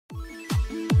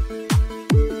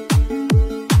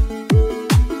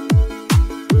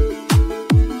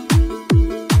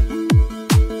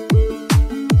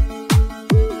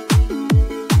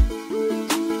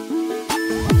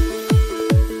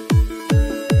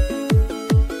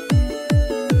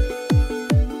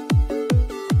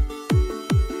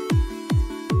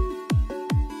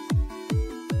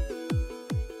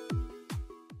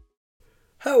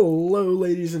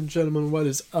ladies and gentlemen, what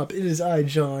is up? It is I,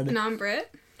 John. And I'm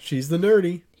Britt. She's the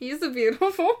nerdy. He's the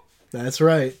beautiful. That's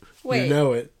right. Wait, you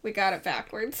know it. We got it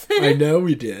backwards. I know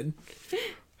we did.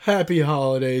 Happy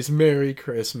holidays, Merry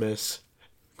Christmas,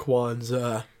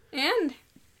 Kwanzaa. And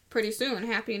pretty soon,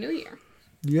 Happy New Year.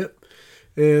 Yep.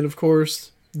 And of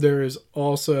course, there is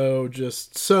also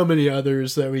just so many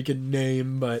others that we can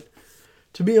name, but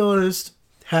to be honest,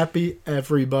 happy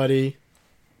everybody.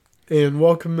 And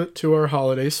welcome to our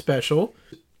holiday special.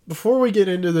 Before we get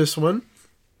into this one,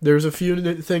 there's a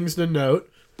few things to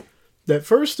note. That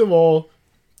first of all,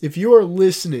 if you are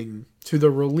listening to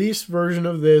the release version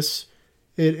of this,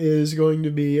 it is going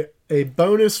to be a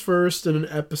bonus first and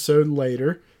an episode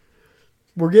later.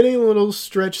 We're getting a little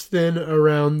stretched thin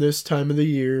around this time of the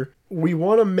year. We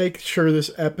want to make sure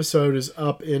this episode is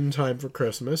up in time for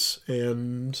Christmas,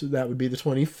 and that would be the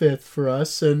 25th for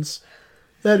us, since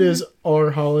that is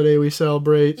our holiday we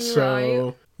celebrate. Right.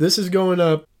 So this is going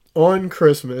up on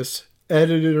Christmas,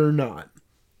 edited or not.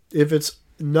 If it's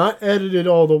not edited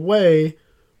all the way,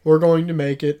 we're going to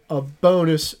make it a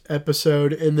bonus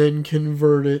episode and then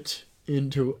convert it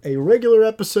into a regular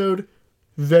episode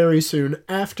very soon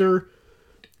after.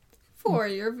 For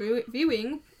your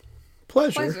viewing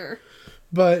pleasure.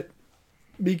 But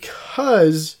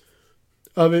because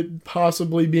of it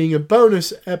possibly being a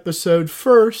bonus episode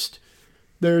first,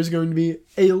 there's going to be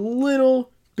a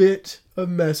little bit of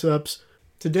mess ups.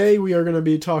 Today we are going to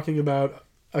be talking about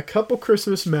a couple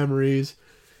Christmas memories,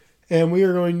 and we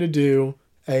are going to do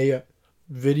a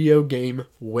video game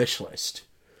wish list.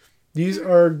 These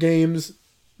are games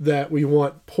that we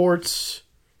want ports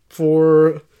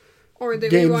for, or that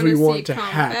games we want to to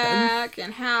come happen. back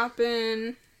and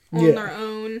happen on their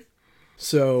own.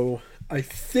 So I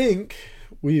think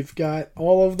we've got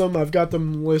all of them. I've got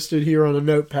them listed here on a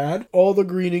notepad. All the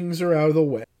greetings are out of the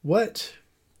way. What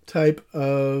type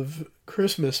of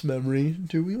Christmas memory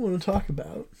do we want to talk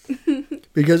about?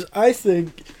 Because I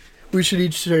think we should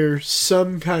each share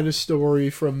some kind of story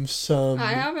from some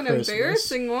I have an Christmas.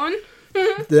 embarrassing one.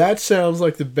 That sounds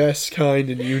like the best kind,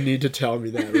 and you need to tell me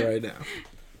that right now.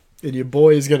 And your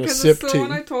boy is going to sip Because it's tea. the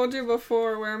one I told you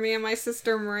before, where me and my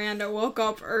sister Miranda woke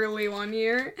up early one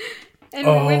year. And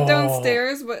we went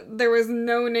downstairs, but there was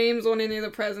no names on any of the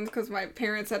presents because my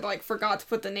parents had, forgot to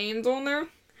put the names on there.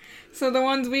 So the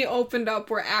ones we opened up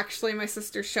were actually my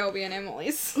sister Shelby and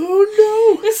Emily's.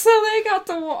 Oh, no! So they got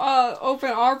to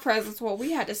open our presents. Well,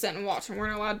 we had to sit and watch and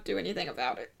weren't allowed to do anything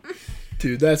about it.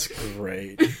 Dude, that's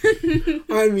great.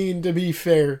 I mean, to be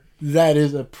fair, that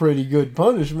is a pretty good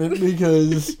punishment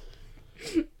because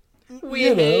we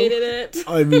hated it.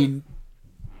 I mean,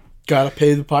 gotta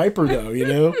pay the piper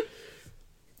though,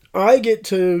 I get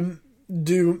to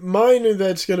do mine,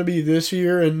 that's gonna be this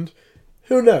year, and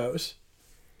who knows?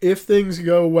 If things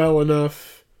go well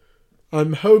enough,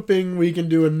 I'm hoping we can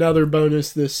do another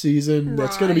bonus this season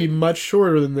that's gonna be much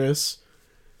shorter than this,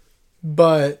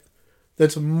 but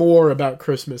that's more about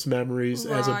Christmas memories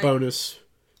as a bonus,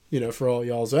 for all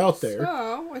y'all's out there.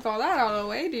 So, with all that out of the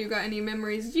way, do you got any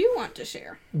memories you want to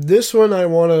share? This one I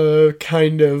want to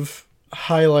kind of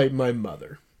highlight my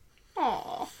mother.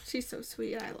 Aw, she's so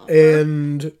sweet. I love her.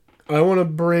 And I want to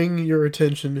bring your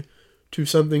attention to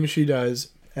something she does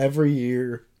every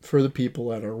year for the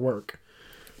people at our work.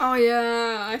 Oh,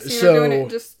 yeah. I seen her doing it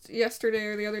just yesterday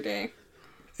or the other day.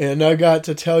 And I got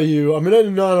to tell you, I'm going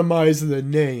to anonymize the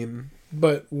name,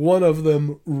 but one of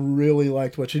them really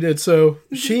liked what she did. So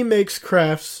she makes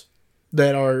crafts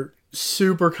that are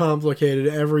super complicated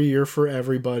every year for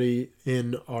everybody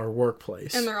in our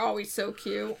workplace. And they're always so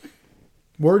cute.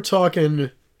 We're talking,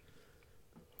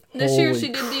 this year she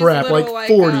did crap, these little,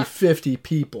 40, 50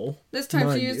 people. This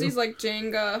time she used these,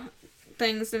 Jenga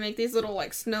things to make these little,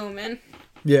 snowmen.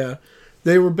 Yeah.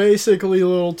 They were basically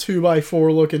little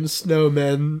 2x4 looking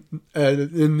snowmen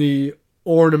in the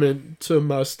ornament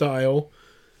style.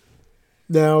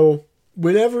 Now,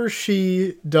 whenever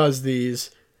she does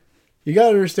these, you gotta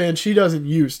understand she doesn't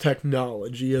use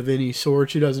technology of any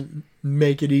sort. She doesn't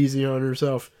make it easy on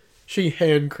herself. She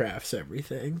handcrafts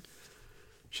everything.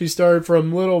 She started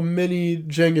from little mini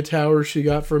Jenga towers she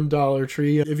got from Dollar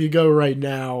Tree. If you go right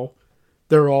now,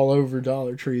 they're all over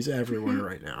Dollar Trees everywhere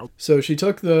right now. So she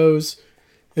took those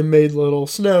and made little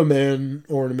snowman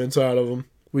ornaments out of them.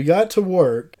 We got to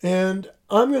work, and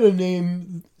I'm going to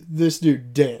name this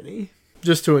dude Danny,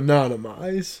 just to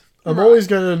anonymize. I'm always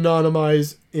going to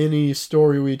anonymize any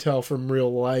story we tell from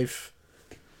real life.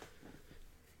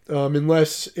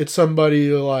 Unless it's somebody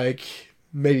like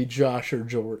maybe Josh or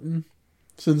Jordan,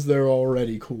 since they're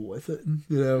already cool with it,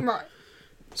 Right.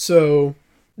 So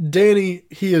Danny,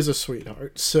 he is a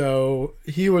sweetheart. So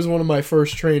he was one of my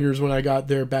first trainers when I got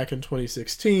there back in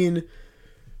 2016.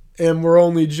 And we're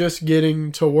only just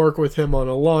getting to work with him on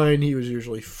a line. He was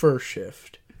usually first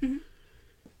shift. Mm-hmm.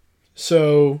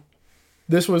 So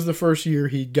this was the first year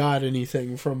he got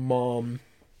anything from Mom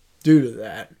due to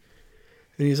that.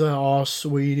 And he's like, "Oh,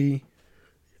 sweetie."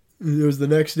 It was the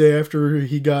next day after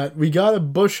we got a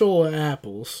bushel of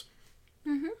apples.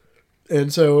 Mm-hmm.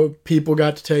 And so people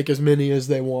got to take as many as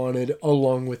they wanted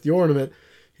along with the ornament.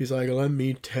 He's like, "Let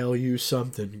me tell you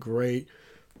something great.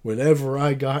 Whenever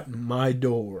I got in my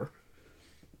door,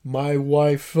 my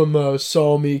wife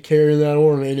saw me carrying that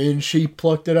ornament, and she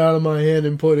plucked it out of my hand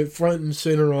and put it front and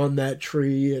center on that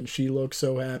tree, and she looked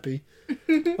so happy."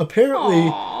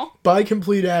 Apparently, Aww. By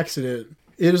complete accident,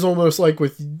 it is almost like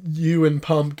with you and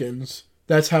pumpkins.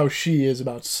 That's how she is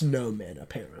about snowmen,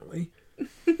 apparently.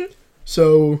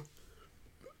 So,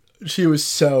 she was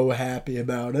so happy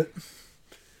about it.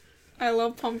 I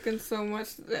love pumpkins so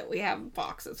much that we have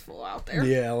boxes full out there.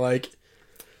 Yeah, like...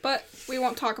 But we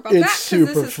won't talk about that because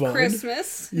this is fun.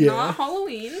 Christmas, not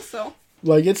Halloween, so...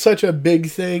 Like, it's such a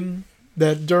big thing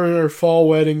that during our fall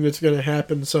wedding that's going to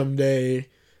happen someday,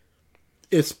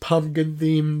 it's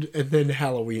pumpkin-themed and then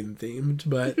Halloween-themed.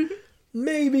 But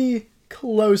maybe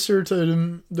closer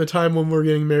to the time when we're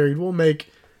getting married, we'll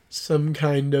make some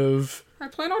kind of... I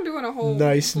plan on doing a whole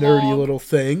nice, nerdy little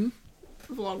thing.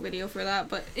 Vlog video for that,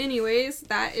 but anyways,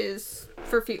 that is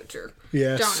for future.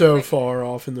 Yeah, John so far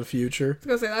off in the future.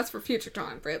 I was gonna say that's for future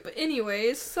John and Britt, but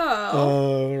anyways, so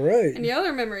alright. Any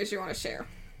other memories you want to share?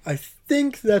 I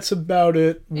think that's about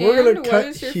it. We're gonna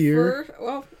cut here.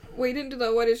 Well, we didn't do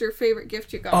the what is your favorite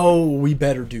gift you got? Oh, we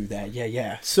better do that.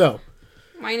 Yeah. So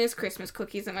mine is Christmas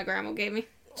cookies that my grandma gave me.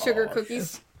 Sugar cookies.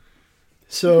 Yes.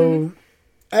 So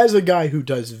as a guy who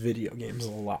does video games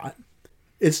a lot,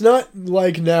 it's not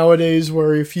like nowadays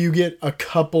where if you get a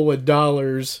couple of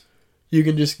dollars, you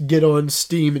can just get on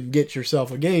Steam and get yourself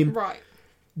a game. Right.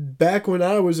 Back when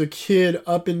I was a kid,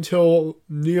 up until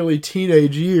nearly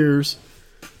teenage years,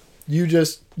 you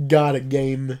just got a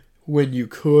game when you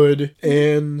could.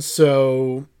 And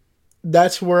so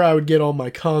that's where I would get all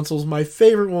my consoles. My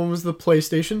favorite one was the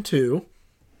PlayStation 2.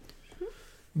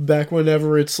 Back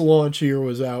whenever its launch year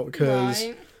was out, because...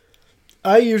 Right.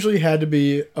 I usually had to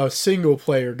be a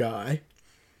single-player guy,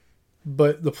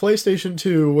 but the PlayStation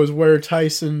 2 was where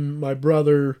Tyson, my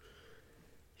brother,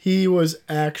 he was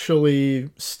actually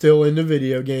still into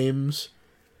video games,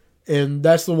 and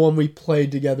that's the one we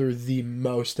played together the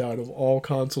most out of all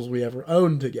consoles we ever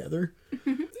owned together.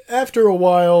 After a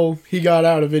while, he got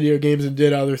out of video games and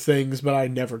did other things, but I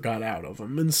never got out of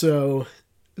them, and so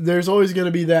there's always going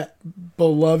to be that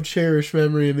beloved, cherished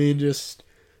memory of me just...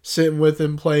 sitting with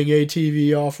him playing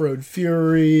ATV Off-Road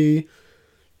Fury,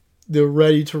 the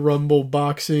Ready to Rumble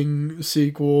boxing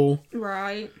sequel.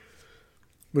 Right.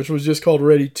 Which was just called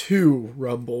Ready to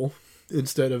Rumble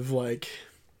instead of like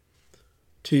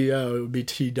TO, it would be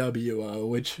TWO,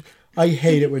 which I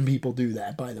hate it when people do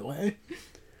that, by the way.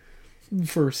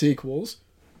 For sequels.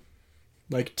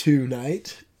 Like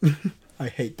Tonight. I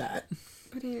hate that.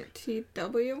 What is it,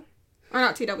 TW? Or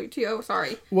not TW, TO,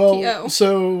 sorry. Well, TO.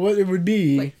 So what it would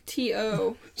be... Like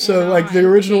TO. So, like, the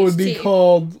original would be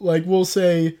called, like, we'll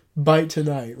say, Bite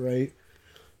Tonight, right?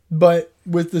 But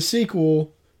with the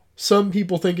sequel, some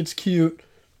people think it's cute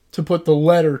to put the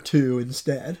letter 2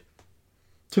 instead.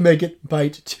 To make it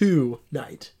Bite 2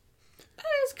 Night. That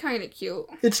is kind of cute.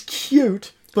 It's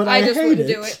cute, but I just hate wouldn't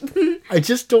it. do it. I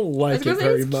just don't like it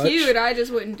very much. It's cute, I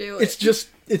just wouldn't do it.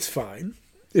 It's fine.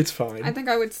 It's fine. I think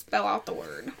I would spell out the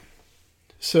word.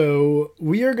 So,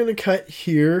 we are going to cut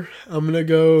here. I'm going to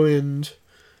go and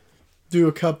do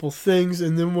a couple things,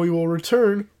 and then we will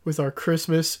return with our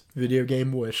Christmas video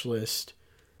game wish list.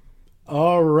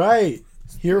 Alright,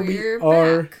 here we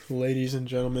are, ladies and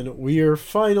gentlemen. We are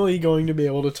finally going to be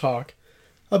able to talk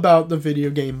about the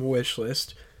video game wish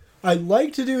list. I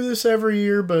like to do this every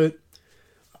year, but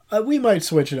we might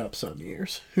switch it up some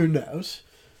years. Who knows?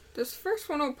 This first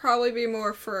one will probably be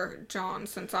more for John,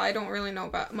 since I don't really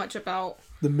know much about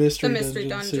the Mystery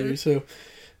Dungeon series.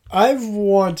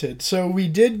 So, we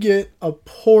did get a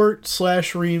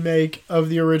port/remake of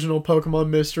the original Pokemon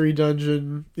Mystery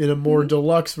Dungeon in a more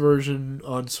deluxe version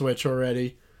on Switch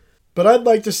already. But I'd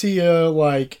like to see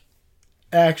a,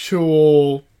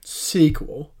 actual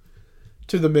sequel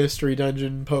to the Mystery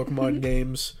Dungeon Pokemon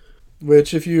games,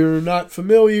 which, if you're not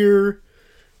familiar...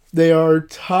 They are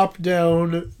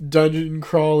top-down dungeon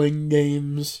crawling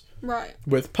games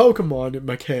with Pokemon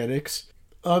mechanics.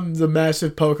 I'm the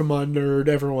massive Pokemon nerd.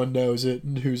 Everyone knows it.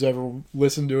 And who's ever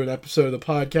listened to an episode of the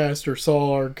podcast or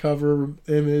saw our cover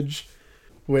image,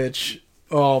 which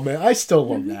Oh man, I still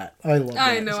love that. I love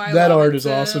that. I know, I that love art it is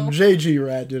too. awesome. J.G.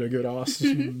 Rad did a good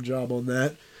awesome job on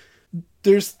that.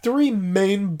 There's 3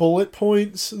 main bullet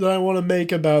points that I want to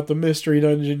make about the Mystery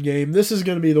Dungeon game. This is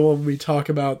going to be the one we talk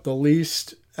about the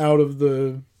least out of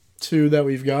the 2 that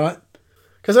we've got.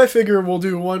 Because I figure we'll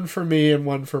do one for me and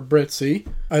one for Britzy.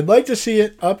 I'd like to see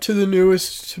it up to the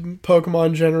newest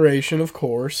Pokemon generation, of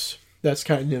course. That's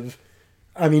kind of...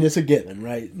 I mean, it's a given,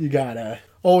 right? You gotta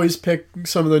always pick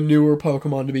some of the newer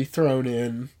Pokemon to be thrown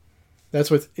in.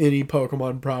 That's with any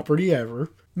Pokemon property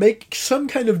ever. Make some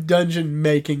kind of dungeon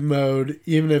making mode,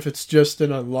 even if it's just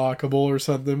an unlockable or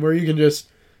something, where you can just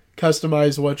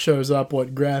customize what shows up,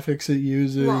 what graphics it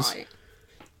uses, Right.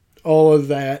 all of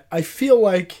that. I feel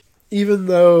like, even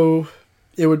though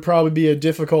it would probably be a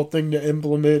difficult thing to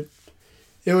implement,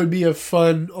 it would be a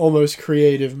fun, almost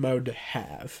creative mode to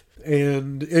have.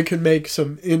 And it could make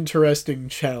some interesting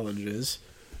challenges.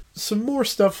 Some more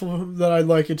stuff that I'd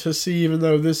like it to see, even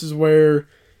though this is where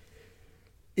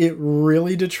it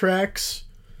really detracts.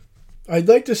 I'd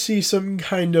like to see some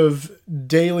kind of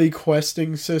daily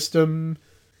questing system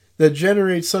that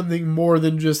generates something more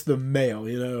than just the mail,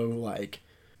 like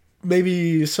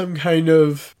maybe some kind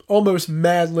of almost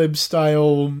Mad Lib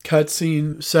style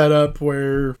cutscene setup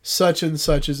where such and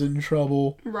such is in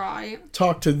trouble. Right.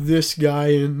 Talk to this guy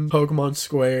in Pokemon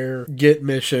Square, get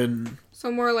mission.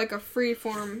 So more like a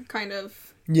freeform kind of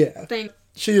thing.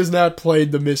 She has not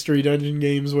played the Mystery Dungeon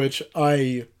games, which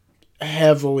I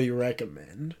heavily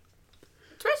recommend.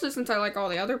 Especially since I like all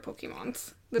the other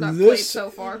Pokemons that I've played so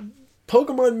far.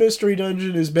 Pokemon Mystery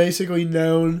Dungeon is basically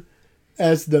known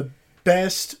as the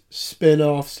best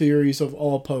spin-off series of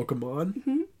all Pokemon.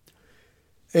 Mm-hmm.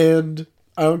 And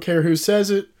I don't care who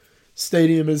says it,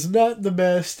 Stadium is not the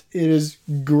best. It is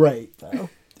great, though.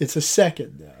 It's a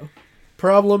second, though.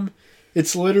 Problem,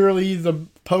 it's literally the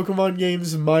Pokemon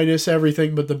games minus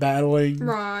everything but the battling.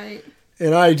 Right.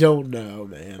 And I don't know,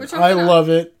 man. I love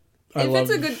it. If it's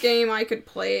a good game, I could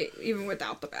play it even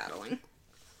without the battling.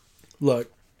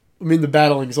 Look, I mean, the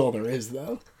battling's all there is,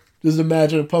 though. Just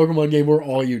imagine a Pokemon game where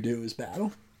all you do is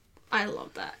battle. I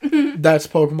love that. That's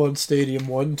Pokemon Stadium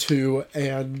 1, 2,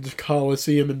 and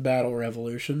Coliseum and Battle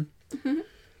Revolution. Mm-hmm.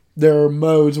 There are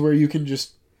modes where you can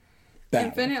just battle.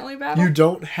 Infinitely battle? You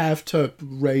don't have to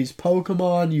raise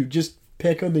Pokemon. You just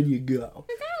pick them and you go. I kind of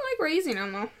like raising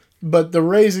them, though. But the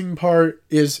raising part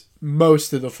is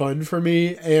most of the fun for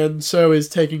me, and so is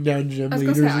taking down gym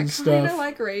leaders and stuff. I kind of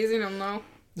like raising them, though.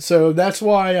 So that's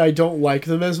why I don't like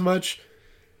them as much.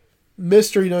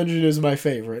 Mystery Dungeon is my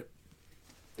favorite.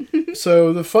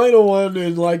 So the final one,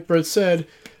 and like Brett said,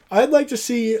 I'd like to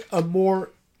see a more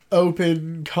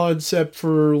open concept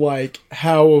for like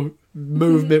how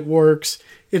movement works.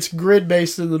 It's grid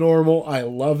based in the normal. I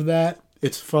love that.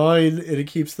 It's fine and it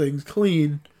keeps things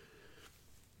clean.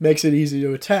 Makes it easy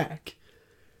to attack.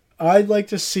 I'd like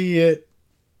to see it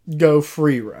go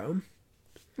free roam.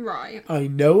 Right. I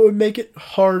know it would make it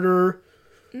harder.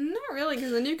 Not really,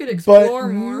 because then you could explore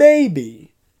more.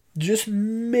 Maybe, just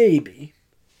maybe,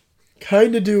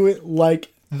 kind of do it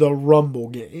like the Rumble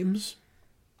games.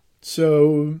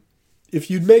 So,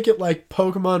 if you'd make it like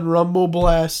Pokemon Rumble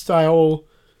Blast style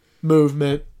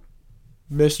movement,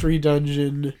 Mystery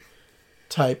Dungeon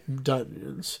type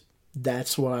dungeons,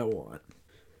 that's what I want.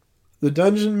 The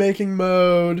dungeon making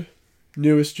mode,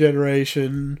 newest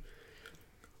generation,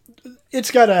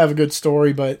 it's got to have a good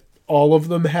story, but all of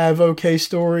them have okay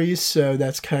stories, so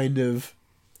that's kind of...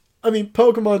 I mean,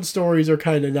 Pokemon stories are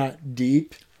kind of not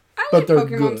deep, but they're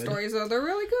good. Pokemon stories, though. They're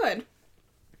really good.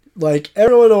 Like,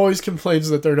 everyone always complains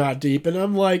that they're not deep, and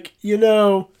I'm like,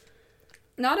 not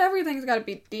everything's got to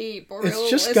be deep or it's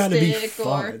realistic. It's just got to be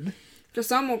fun. Just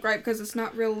some will gripe because it's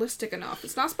not realistic enough.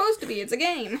 It's not supposed to be. It's a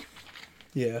game.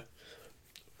 Yeah.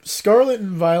 Scarlet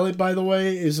and Violet, by the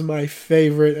way, is my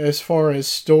favorite as far as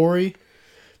story.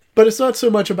 But it's not so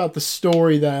much about the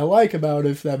story that I like about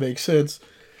it, if that makes sense.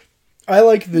 I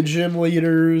like the gym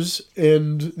leaders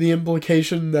and the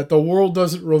implication that the world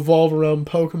doesn't revolve around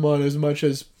Pokemon as much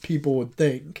as people would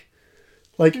think.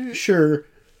 Like, sure,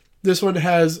 this one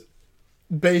has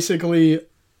basically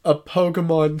a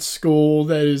Pokemon school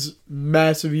that is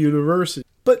massive university.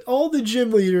 But all the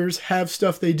gym leaders have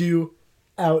stuff they do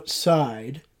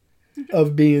outside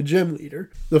of being a gym leader.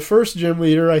 The first gym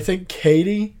leader, I think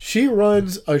Katie, she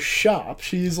runs a shop.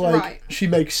 She's like, She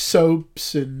makes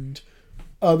soaps and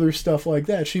other stuff like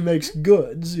that. She makes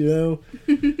goods,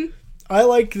 I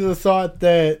like the thought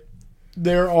that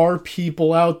there are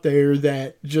people out there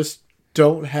that just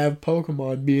don't have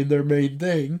Pokemon being their main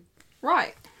thing.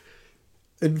 Right.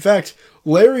 In fact,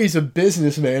 Larry's a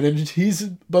businessman and he's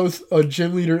both a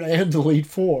gym leader and Elite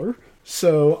Four.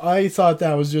 So I thought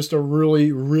that was just a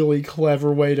really, really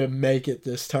clever way to make it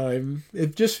this time.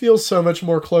 It just feels so much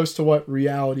more close to what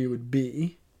reality would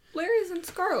be. Larry's in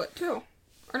Scarlet, too.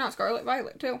 Or not Scarlet,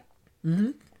 Violet, too.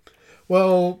 Mm-hmm.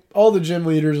 Well, all the gym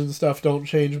leaders and stuff don't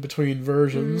change between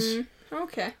versions.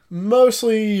 Okay.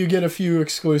 Mostly you get a few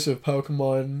exclusive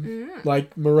Pokemon,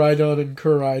 like Miraidon and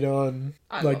Koraidon,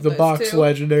 like the box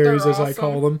legendaries as I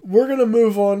call them. We're going to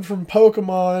move on from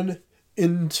Pokemon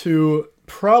into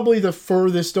probably the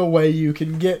furthest away you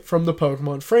can get from the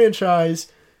Pokemon franchise.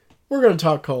 We're going to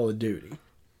talk Call of Duty.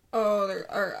 Oh,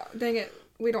 dang it.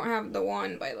 We don't have the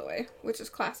one, by the way, which is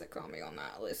Classic Zombie on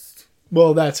that list.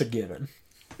 Well, that's a given.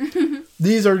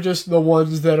 These are just the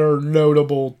ones that are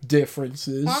notable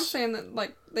differences. Well, I'm saying that,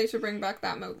 like, they should bring back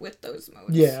that mode with those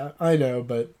modes. Yeah, I know,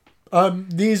 but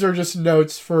these are just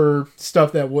notes for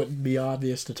stuff that wouldn't be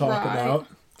obvious to talk about.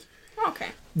 Okay.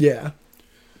 Yeah.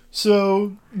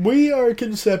 So, we are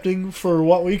concepting for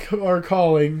what we are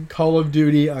calling Call of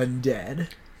Duty Undead.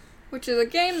 Which is a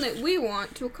game that we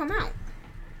want to come out.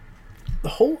 The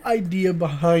whole idea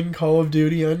behind Call of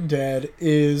Duty Undead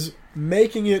is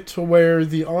making it to where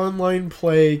the online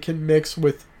play can mix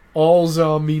with all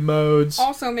zombie modes.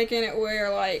 Also making it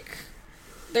where, like,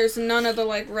 there's none of the,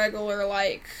 like, regular,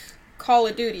 like, Call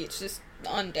of Duty. It's just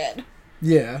Undead.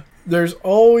 Yeah. There's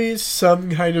always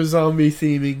some kind of zombie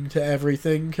theming to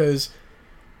everything, because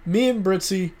me and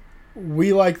Britzy,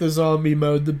 we like the zombie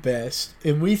mode the best,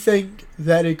 and we think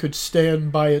that it could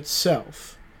stand by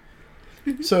itself.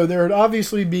 So there would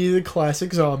obviously be the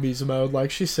classic zombies mode,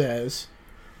 like she says.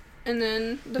 And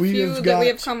then the few that we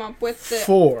have come up with that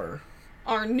 4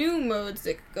 are new modes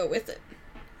that could go with it.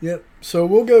 Yep. So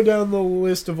we'll go down the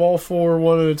list of all 4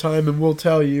 one at a time, and we'll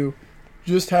tell you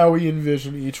just how we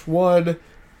envision each one.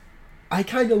 I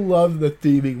kind of love the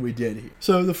theming we did here.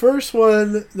 So the first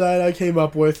one that I came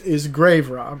up with is Grave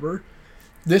Robber.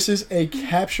 This is a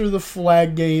capture the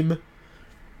flag game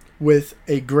with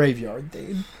a graveyard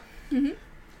theme. Mm-hmm.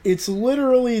 It's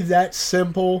literally that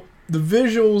simple. The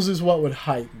visuals is what would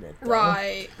heighten it, though.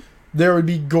 Right. There would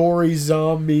be gory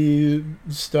zombie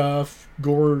stuff,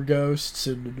 gore ghosts,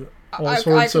 and all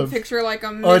sorts of picture like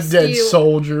a misty, undead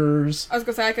soldiers. I was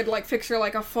gonna say I could like picture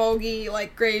like a foggy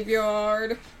like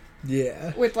graveyard.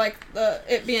 Yeah. With like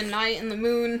it being night and the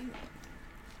moon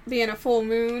being a full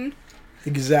moon.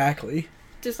 Exactly.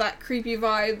 Just that creepy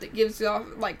vibe that gives you off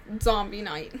like zombie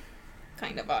night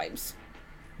kind of vibes.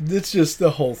 It's just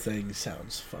the whole thing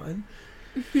sounds fun.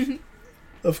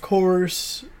 Of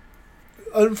course,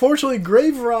 unfortunately,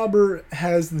 Grave Robber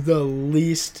has the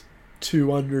least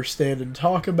to understand and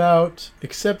talk about,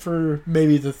 except for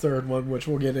maybe the third one, which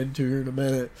we'll get into here in a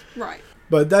minute. Right.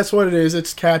 But that's what it is.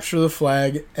 It's capture the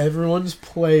flag. Everyone's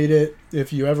played it.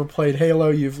 If you ever played Halo,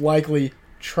 you've likely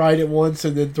tried it once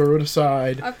and then threw it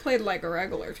aside. I've played like a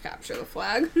regular capture the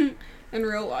flag in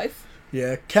real life.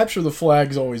 Yeah, capture the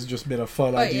flag's always just been a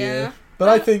fun idea. Yeah. But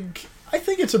I think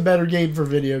it's a better game for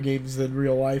video games than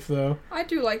real life, though. I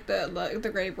do like the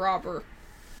Grave Robber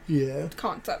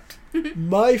concept.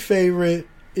 My favorite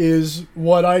is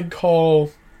what I'd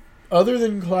call, other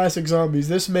than classic zombies,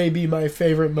 this may be my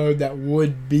favorite mode that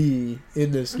would be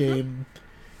in this game.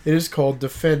 It is called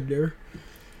Defender.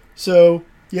 So,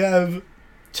 you have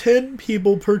 10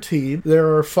 people per team.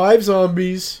 There are 5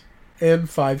 zombies and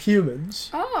 5 humans.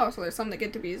 Oh, so there's some that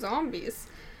get to be zombies.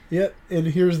 Yep, and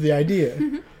here's the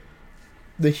idea.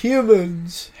 The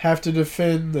humans have to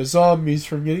defend the zombies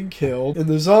from getting killed, and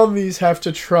the zombies have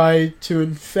to try to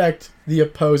infect the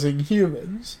opposing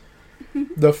humans.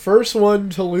 The first one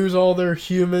to lose all their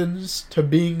humans to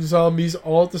being zombies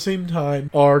all at the same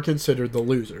time are considered the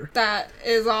loser. That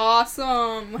is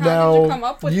awesome. How did you come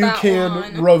up with that one?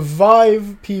 You can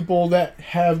revive people that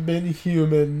have been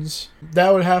humans.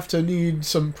 That would have to need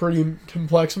some pretty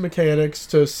complex mechanics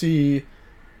to see.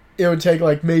 It would take,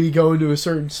 like, maybe going to a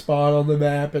certain spot on the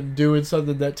map and doing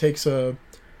something that takes a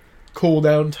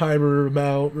cooldown timer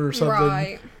amount or something.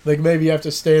 Right. Like, maybe you have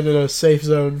to stand in a safe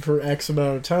zone for X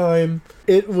amount of time.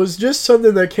 It was just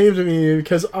something that came to me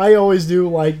because I always do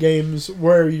like games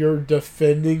where you're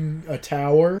defending a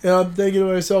tower. And I'm thinking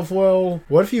to myself, well,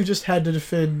 what if you just had to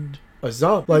defend a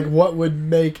zombie? Like, what would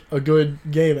make a good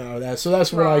game out of that? So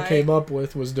that's what I came up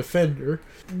with, was Defender.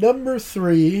 Number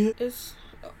 3 is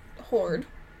Horde.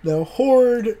 Now,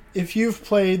 Horde, if you've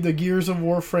played the Gears of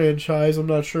War franchise, I'm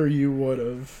not sure you would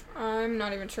have. I'm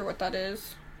not even sure what that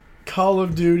is. Call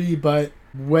of Duty, but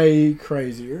way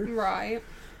crazier. Right.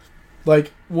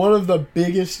 Like, one of the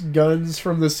biggest guns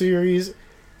from the series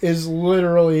is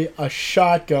literally a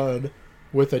shotgun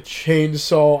with a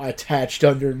chainsaw attached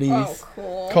underneath. Oh,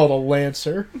 cool. Called a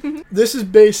Lancer. This is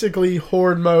basically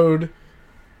Horde mode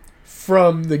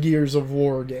from the Gears of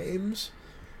War games.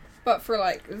 But for,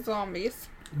 like, zombies.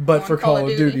 But for Call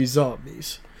of Duty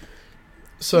zombies.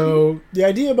 So, the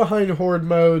idea behind Horde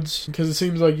modes, because it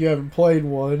seems like you haven't played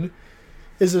one,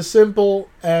 is as simple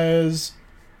as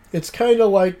it's kind of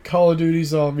like Call of Duty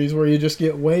Zombies, where you just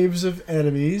get waves of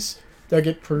enemies that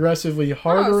get progressively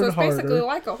harder and harder. So it's basically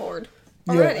like a Horde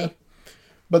already. Yeah.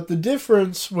 But the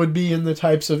difference would be in the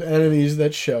types of enemies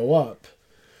that show up.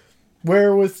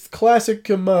 Where with classic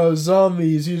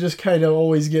zombies, you just kind of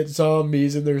always get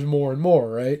zombies and there's more and more,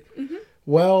 right? Mm-hmm.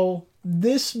 Well,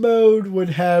 this mode would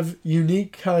have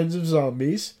unique kinds of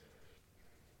zombies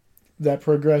that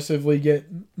progressively get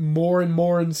more and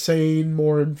more insane,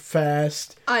 more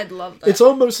fast. I'd love that. It's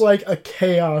almost like a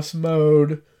chaos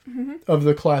mode of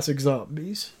the classic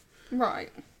zombies.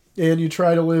 Right. And you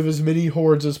try to live as many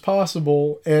hordes as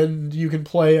possible, and you can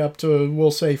play up to, we'll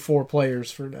say, 4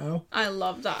 players for now. I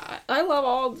love that. I love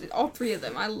all 3 of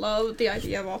them. I love the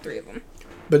idea of all 3 of them.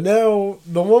 But now,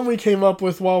 the one we came up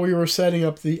with while we were setting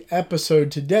up the episode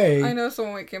today... I know it's the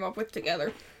one we came up with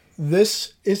together.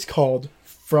 This is called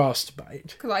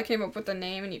Frostbite. Because I came up with the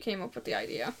name and you came up with the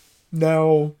idea.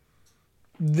 Now,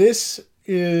 this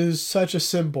is such a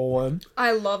simple one.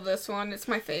 I love this one. It's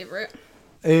my favorite.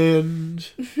 And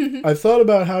I've thought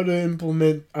about how to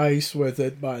implement ice with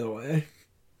it, by the way.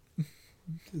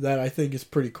 That I think is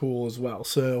pretty cool as well.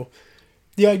 So,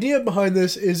 the idea behind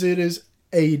this is it is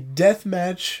a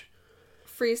deathmatch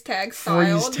freeze tag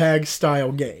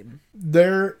style game.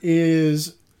 There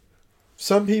is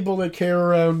some people that carry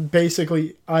around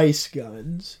basically ice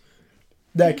guns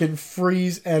that can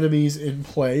freeze enemies in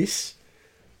place.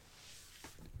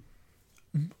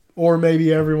 Or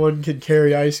maybe everyone can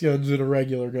carry ice guns in a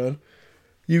regular gun.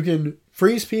 You can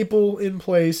freeze people in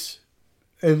place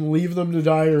and leave them to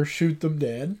die or shoot them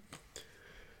dead.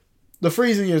 The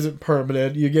freezing isn't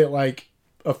permanent. You get like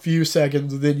a few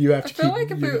seconds, and then you have to keep going. I feel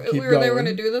like if they were going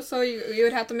to do this, so you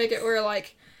would have to make it where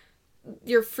like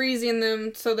you're freezing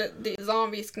them so that the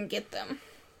zombies can get them.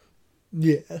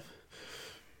 Yeah.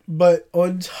 But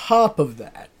on top of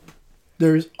that,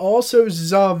 there's also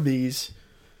zombies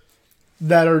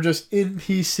that are just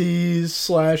NPCs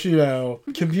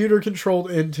 / computer-controlled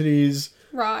entities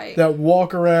right. that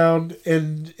walk around,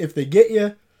 and if they get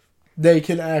you, they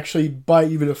can actually bite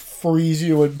you to freeze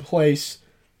you in place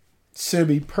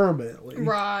semi-permanently.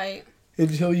 Right.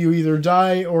 Until you either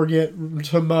die or get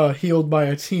healed by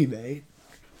a teammate.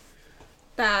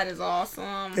 That is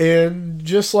awesome. And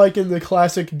just like in the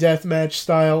classic deathmatch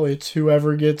style, it's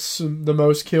whoever gets the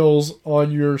most kills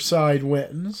on your side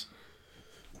wins.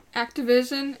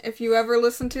 Activision, if you ever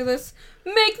listen to this,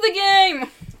 make the game!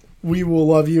 We will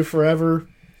love you forever.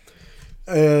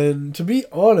 And to be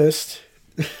honest,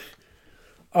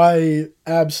 I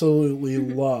absolutely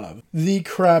love the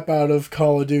crap out of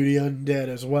Call of Duty Undead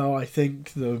as well. I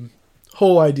think the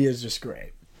whole idea is just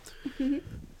great.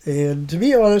 And to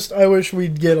be honest, I wish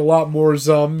we'd get a lot more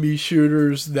zombie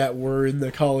shooters that were in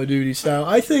the Call of Duty style.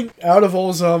 I think out of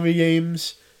all zombie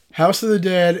games, House of the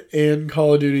Dead and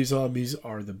Call of Duty Zombies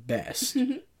are the best.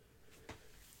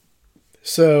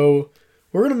 So,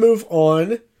 we're going to move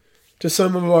on to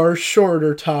some of our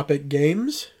shorter topic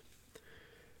games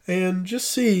and just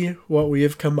see what we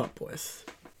have come up with.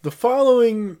 The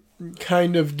following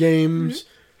kind of games,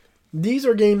 these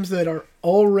are games that are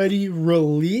already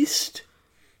released,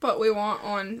 but we want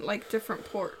on like different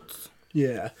ports.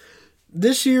 Yeah.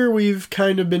 This year we've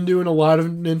kind of been doing a lot of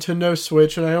Nintendo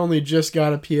Switch, and I only just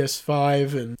got a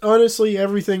PS5, and honestly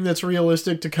everything that's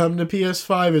realistic to come to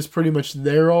PS5 is pretty much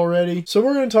there already. So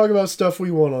we're going to talk about stuff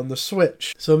we want on the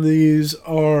Switch. A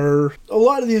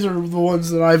lot of these are the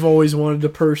ones that I've always wanted to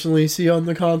personally see on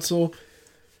the console.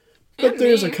 But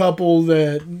there's a couple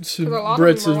that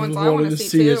Brits have wanted to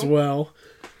see as well.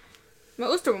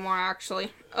 Most of them are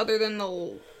actually, other than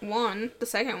the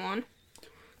second one.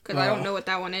 Because I don't know what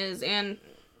that one is, and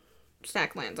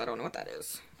Stacklands, I don't know what that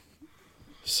is.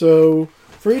 So,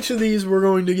 for each of these, we're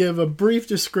going to give a brief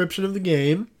description of the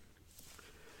game,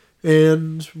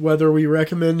 and whether we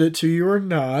recommend it to you or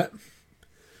not.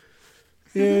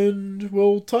 And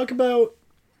we'll talk about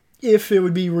if it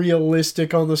would be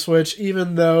realistic on the Switch,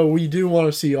 even though we do want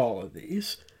to see all of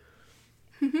these.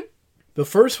 The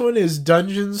first one is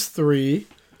Dungeons 3.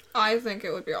 I think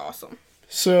it would be awesome.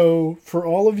 So, for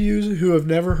all of you who have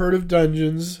never heard of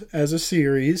Dungeons as a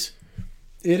series,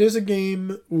 it is a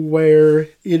game where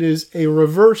it is a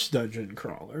reverse dungeon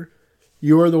crawler.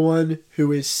 You are the one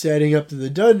who is setting up the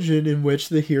dungeon in which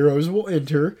the heroes will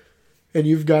enter, and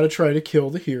you've got to try to kill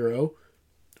the hero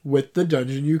with the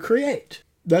dungeon you create.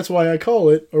 That's why I call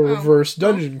it a reverse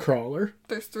dungeon crawler.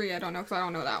 There's 3 I don't know, because I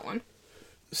don't know that one.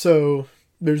 So,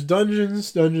 there's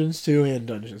Dungeons, Dungeons 2, and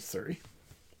Dungeons 3.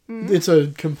 Mm-hmm. It's a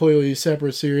completely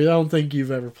separate series. I don't think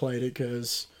you've ever played it,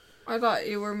 because... I thought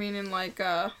you were meaning, like,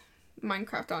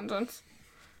 Minecraft Dungeons.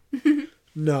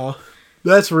 No.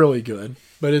 That's really good,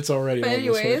 but it's already But on the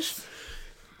Switch. anyways...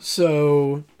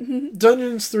 So,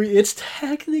 Dungeons 3, it's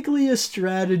technically a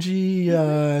strategy,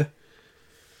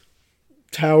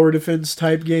 tower defense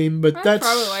type game, but I'd that's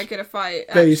probably like it if I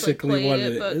basically actually what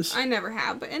played it but is. I never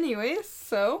have. But anyways,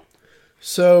 so...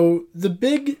 So, the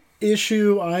big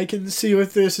issue I can see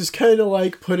with this is kind of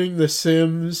like putting The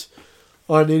Sims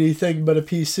on anything but a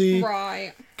PC.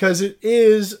 Right. Because it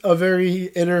is a very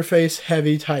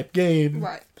interface-heavy type game.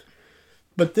 Right.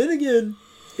 But then again...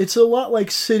 It's a lot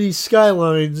like City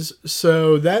Skylines,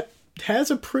 so that has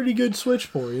a pretty good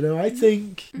Switch port. You know, I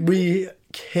think we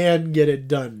can get it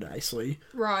done nicely.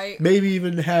 Right. Maybe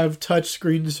even have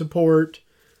touchscreen support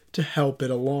to help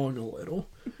it along a little.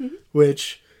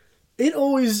 Which, it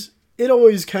always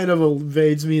kind of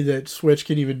evades me that Switch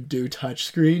can even do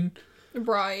touchscreen.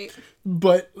 Right.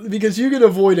 But, because you can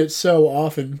avoid it so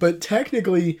often, but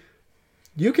technically,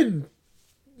 you can...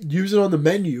 use it on the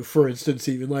menu, for instance,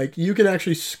 even. Like, you can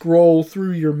actually scroll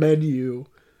through your menu.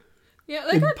 Yeah,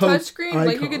 they got touchscreen.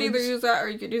 Like, you could either use that or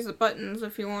you could use the buttons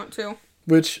if you want to.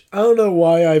 Which, I don't know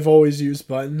why I've always used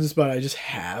buttons, but I just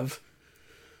have.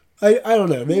 I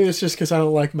don't know. Maybe it's just because I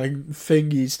don't like my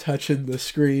fingies touching the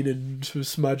screen and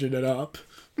smudging it up.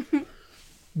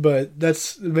 But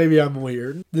that's... maybe I'm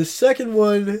weird. The second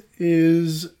one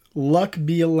is Luck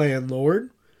Be a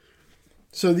Landlord.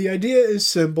 So the idea is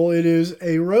simple. It is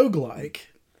a roguelike.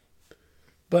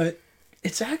 But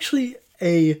it's actually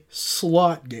a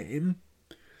slot game.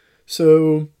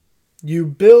 So you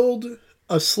build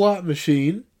a slot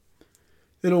machine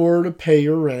in order to pay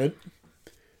your rent.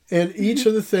 And each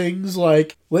of the things,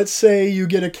 like, let's say you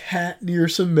get a cat near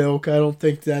some milk. I don't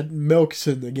think that milk's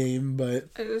in the game, but...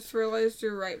 I just realized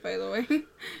you're right, by the way.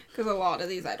 Because a lot of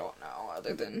these I don't know,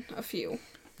 other than a few.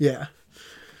 Yeah.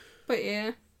 But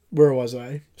yeah. Where was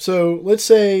I? So, let's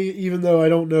say, even though I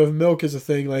don't know if milk is a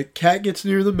thing, like, cat gets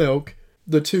near the milk,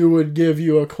 the two would give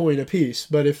you a coin apiece.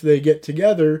 But if they get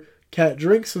together, cat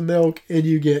drinks the milk, and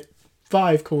you get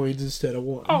 5 coins instead of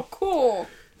 1. Oh, cool.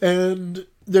 And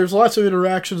there's lots of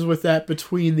interactions with that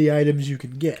between the items you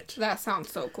can get. That sounds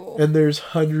so cool. And there's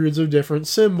hundreds of different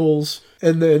symbols,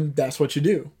 and then that's what you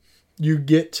do. You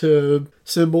get to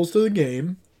symbols to the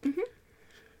game,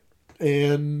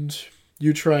 and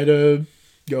you try to...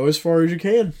 go as far as you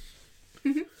can.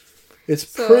 It's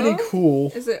pretty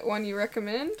cool. Is it one you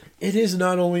recommend? It is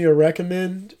not only a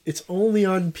recommend, it's only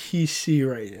on PC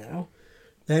right now.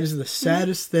 That is the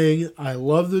saddest thing. I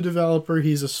love the developer.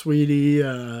 He's a sweetie.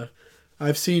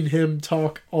 I've seen him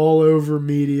talk all over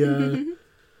media,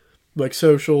 like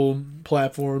social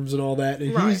platforms and all that.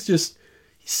 And he's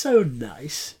so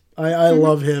nice. I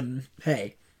love him.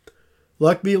 Hey,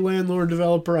 Luck Be a Landlord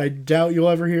developer. I doubt you'll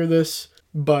ever hear this,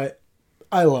 but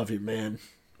I love you, man.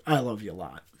 I love you a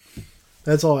lot.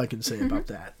 That's all I can say about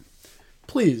that.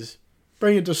 Please,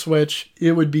 bring it to Switch.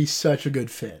 It would be such a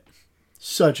good fit.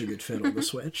 Such a good fit on the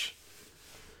Switch.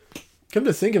 Come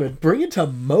to think of it, bring it to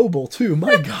mobile, too.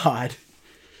 My God.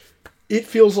 It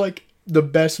feels like the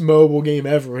best mobile game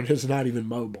ever, and it's not even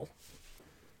mobile.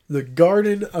 The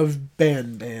Garden of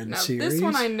Banban series. This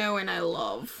one I know and I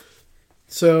love.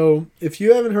 So, if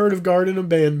you haven't heard of Garden of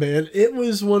Banban, it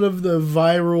was one of the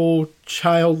viral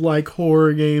childlike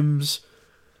horror games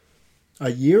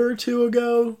a year or two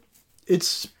ago.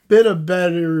 It's been a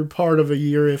better part of a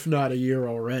year, if not a year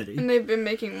already. And they've been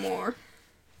making more.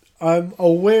 I'm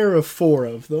aware of 4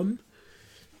 of them.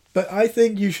 But I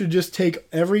think you should just take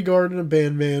every Garden of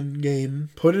Banban game,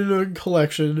 put it in a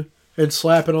collection, and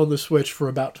slap it on the Switch for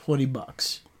about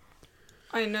 $20.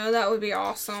 I know, that would be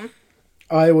awesome.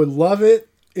 I would love it.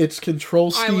 Its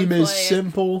control scheme is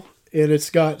simple, and it's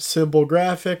got simple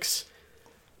graphics.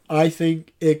 I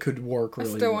think it could work really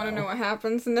well. I still want to know what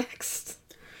happens next.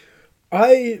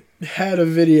 I had a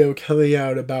video coming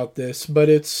out about this, but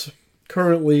it's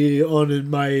currently on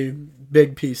my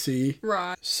big PC.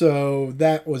 Right. So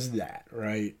that was that,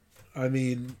 right? I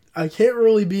mean, I can't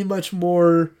really be much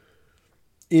more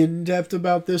in-depth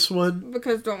about this one.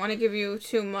 Because don't want to give you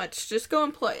too much. Just go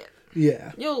and play it.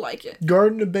 Yeah. You'll like it.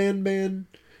 Garden of Banban.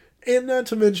 And not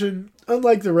to mention,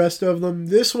 unlike the rest of them,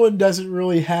 this one doesn't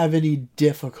really have any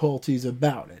difficulties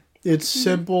about it. It's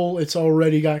simple. It's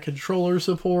already got controller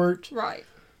support. Right.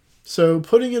 So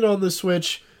putting it on the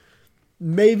Switch,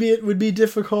 maybe it would be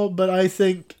difficult, but I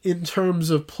think in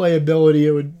terms of playability,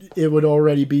 it would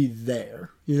already be there,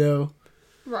 you know?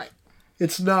 Right.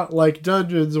 It's not like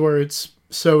Dungeons where it's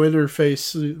so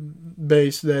interface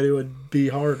based that it would be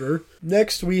harder.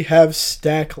 Next, we have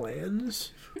Stacklands.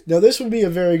 Now, this would be a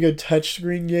very good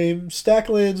touchscreen game.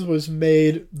 Stacklands was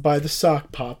made by the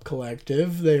Sock Pop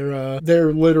Collective.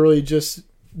 They're literally just,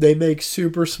 they make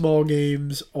super small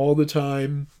games all the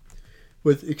time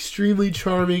with extremely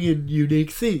charming and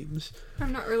unique themes.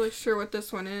 I'm not really sure what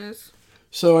this one is.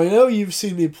 So I know you've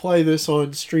seen me play this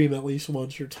on stream at least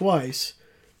once or twice.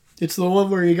 It's the one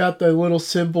where you got the little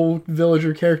simple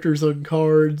villager characters on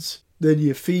cards, then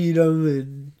you feed them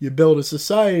and you build a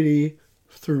society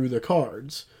through the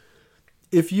cards.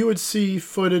 If you would see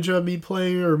footage of me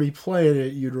playing or me playing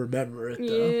it, you'd remember it,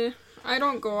 though. Yeah, I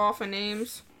don't go off of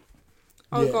names.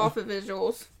 I'll go off of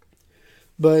visuals.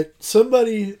 But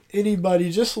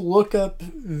anybody, just look up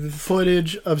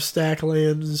footage of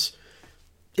Stacklands.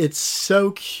 It's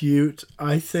so cute.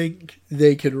 I think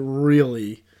they could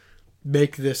really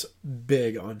make this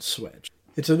big on Switch.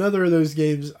 It's another of those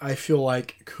games I feel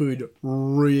like could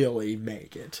really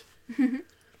make it.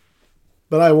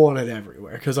 But I want it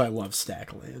everywhere because I love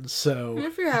Stacklands. So, And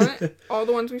if you haven't, all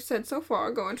the ones we've said so far,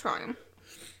 go and try them.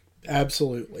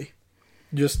 Absolutely.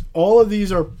 Just all of these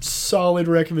are solid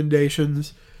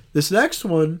recommendations. This next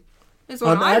one,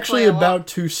 I'm actually about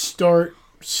to start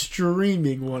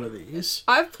streaming one of these.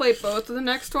 I've played both of the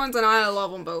next ones, and I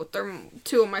love them both. They're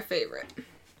two of my favorite.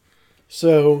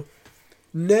 So,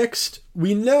 next,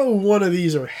 we know one of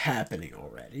these are happening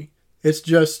already. It's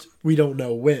just, we don't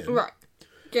know when. Right.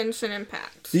 Genshin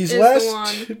Impact.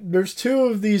 There's two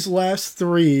of these last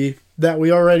three that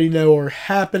we already know are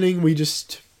happening. We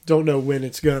just don't know when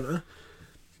it's gonna.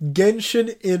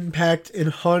 Genshin Impact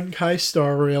and Honkai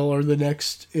Star Rail are the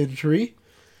next entry.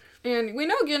 And we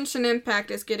know Genshin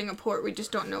Impact is getting a port, we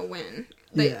just don't know when.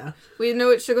 Yeah. We know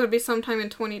it's going to be sometime in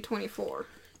 2024.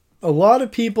 A lot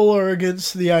of people are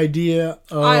against the idea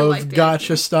of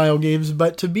gacha style games,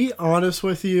 but to be honest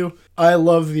with you, I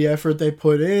love the effort they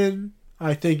put in.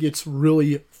 I think it's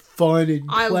really fun and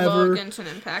clever. I love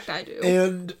Genshin Impact, I do.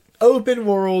 And open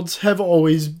worlds have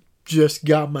always just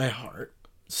got my heart.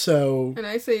 So, and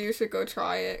I say you should go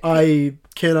try it. I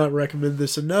cannot recommend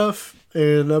this enough,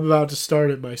 and I'm about to start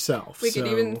it myself. We could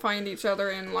even find each other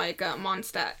in, like,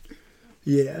 Mondstadt.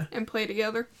 Yeah. And play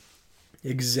together.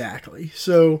 Exactly.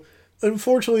 So,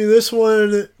 unfortunately, this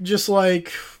one, just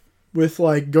like with,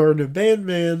 like, Garden of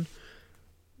Bandman,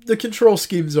 the control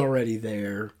scheme's already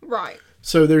there. Right.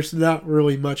 So, there's not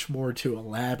really much more to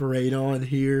elaborate on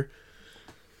here.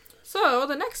 So,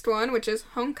 the next one, which is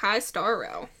Honkai Star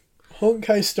Rail.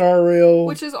 Honkai Star Rail.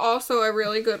 Which is also a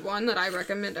really good one that I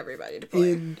recommend everybody to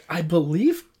play. And I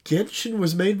believe Genshin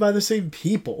was made by the same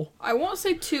people. I won't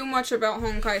say too much about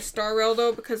Honkai Star Rail,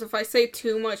 though, because if I say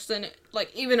too much, then,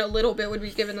 even a little bit would be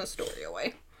giving the story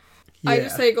away. Yeah. I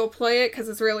just say go play it, because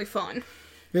it's really fun.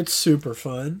 It's super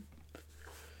fun.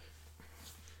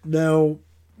 Now,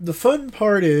 the fun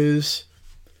part is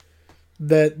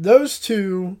that those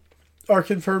two are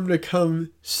confirmed to come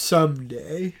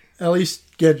someday. At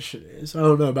least Genshin is. I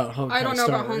don't know about Honkai. I don't know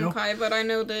about Honkai, but I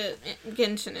know that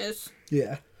Genshin is.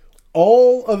 Yeah.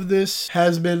 All of this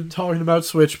has been talking about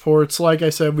Switch ports. Like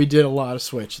I said, we did a lot of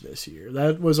Switch this year.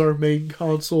 That was our main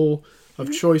console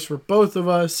of choice for both of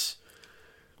us.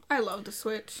 I love the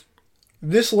Switch.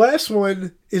 This last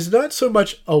one is not so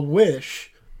much a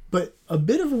wish, but a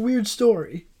bit of a weird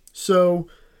story. So,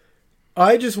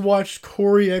 I just watched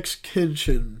Corey X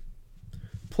Kenshin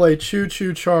play Choo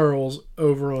Choo Charles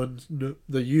over on the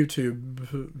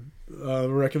YouTube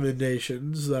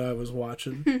recommendations that I was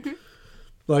watching.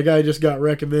 Like, I just got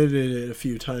recommended it a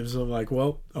few times, and I'm like,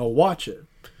 well, I'll watch it.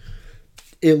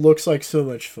 It looks like so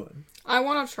much fun. I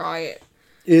want to try it.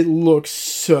 It looks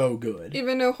so good.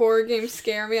 Even though horror games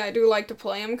scare me, I do like to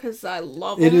play them because I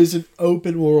love them. It is an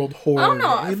open world horror I don't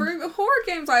know. game. For horror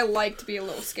games, I like to be a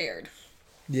little scared.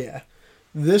 Yeah.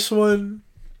 This one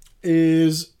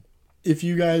is, if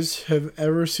you guys have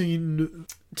ever seen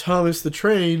Thomas the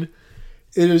Train,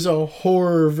 it is a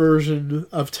horror version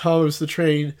of Thomas the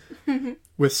Train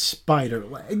with spider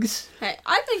legs. Hey,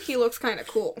 I think he looks kind of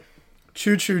cool.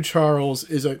 Choo Choo Charles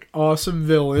is an awesome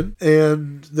villain,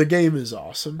 and the game is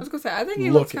awesome. I was going to say, I think he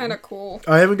looks kind of cool.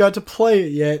 I haven't got to play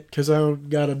it yet, because I don't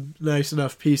got a nice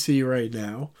enough PC right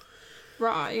now.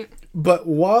 Right. But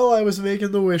while I was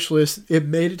making the wish list, it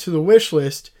made it to the wish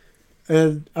list,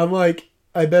 and I'm like,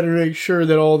 I better make sure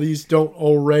that all these don't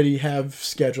already have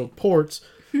scheduled ports.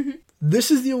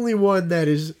 This is the only one that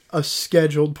is a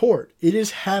scheduled port. It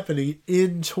is happening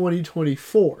in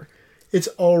 2024. It's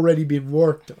already been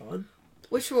worked on.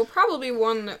 Which will probably be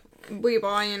one that we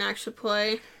buy and actually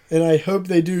play. And I hope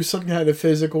they do some kind of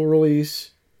physical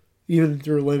release, even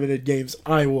through limited games.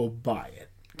 I will buy it,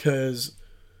 because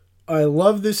I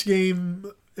love this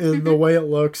game and the way it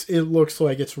looks. It looks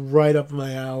like it's right up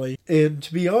my alley. And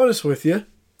to be honest with you,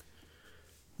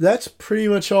 that's pretty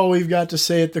much all we've got to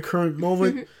say at the current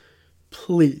moment.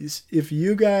 Please, if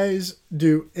you guys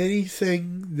do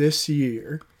anything this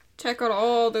year, check out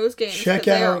all those games. Check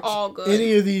they out are all good.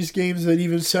 Any of these games that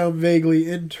even sound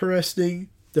vaguely interesting.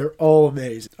 They're all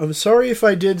amazing. I'm sorry if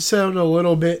I did sound a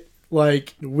little bit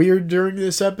weird during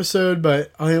this episode,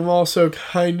 but I am also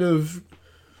kind of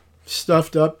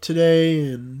stuffed up today,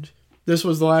 and this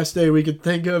was the last day we could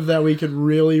think of that we could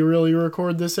really, really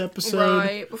record this episode.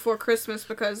 Right, before Christmas,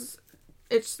 because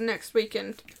it's next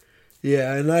weekend.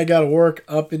 Yeah, and I gotta work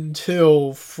up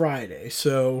until Friday,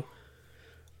 so...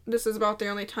 This is about the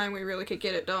only time we really could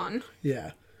get it done.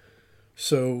 Yeah.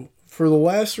 So, for the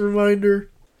last reminder,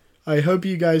 I hope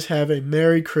you guys have a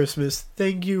Merry Christmas.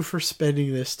 Thank you for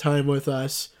spending this time with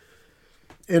us.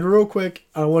 And real quick,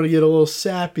 I want to get a little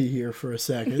sappy here for a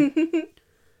second.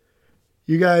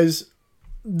 You guys,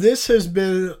 this has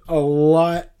been a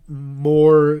lot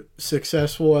more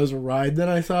successful as a ride than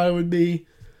I thought it would be.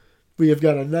 We have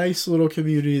got a nice little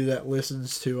community that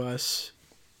listens to us.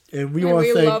 And we want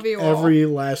to thank every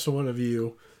last one of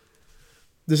you.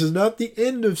 This is not the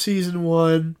end of Season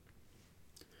 1.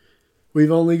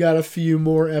 We've only got a few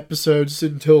more episodes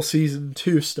until Season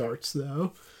 2 starts,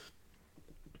 though.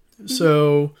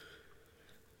 So,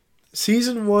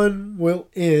 Season 1 will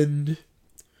end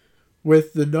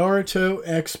with the Naruto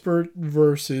Expert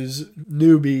versus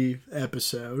Newbie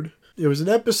episode. It was an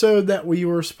episode that we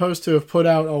were supposed to have put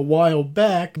out a while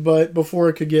back, but before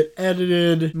it could get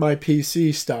edited, my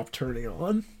PC stopped turning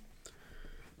on.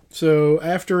 So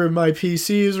after my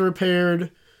PC is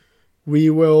repaired, we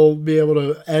will be able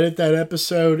to edit that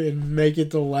episode and make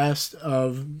it the last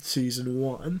of Season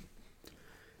 1.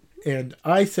 And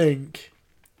I think,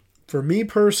 for me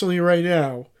personally right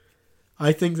now,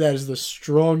 I think that is the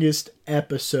strongest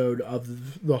episode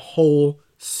of the whole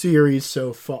series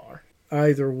so far.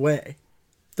 Either way,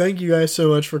 thank you guys so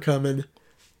much for coming.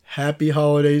 Happy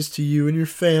holidays to you and your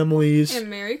families. And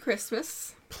Merry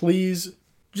Christmas. Please,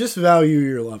 just value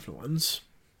your loved ones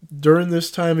during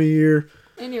this time of year.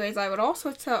 Anyways, I would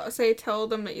also tell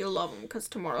them that you love them, because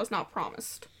tomorrow's not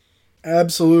promised.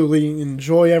 Absolutely.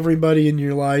 Enjoy everybody in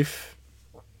your life.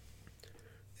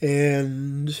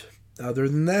 And other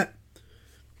than that,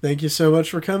 thank you so much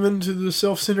for coming to the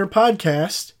Self-Centered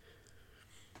Podcast.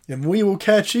 And we will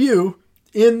catch you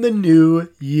in the new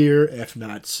year, if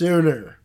not sooner.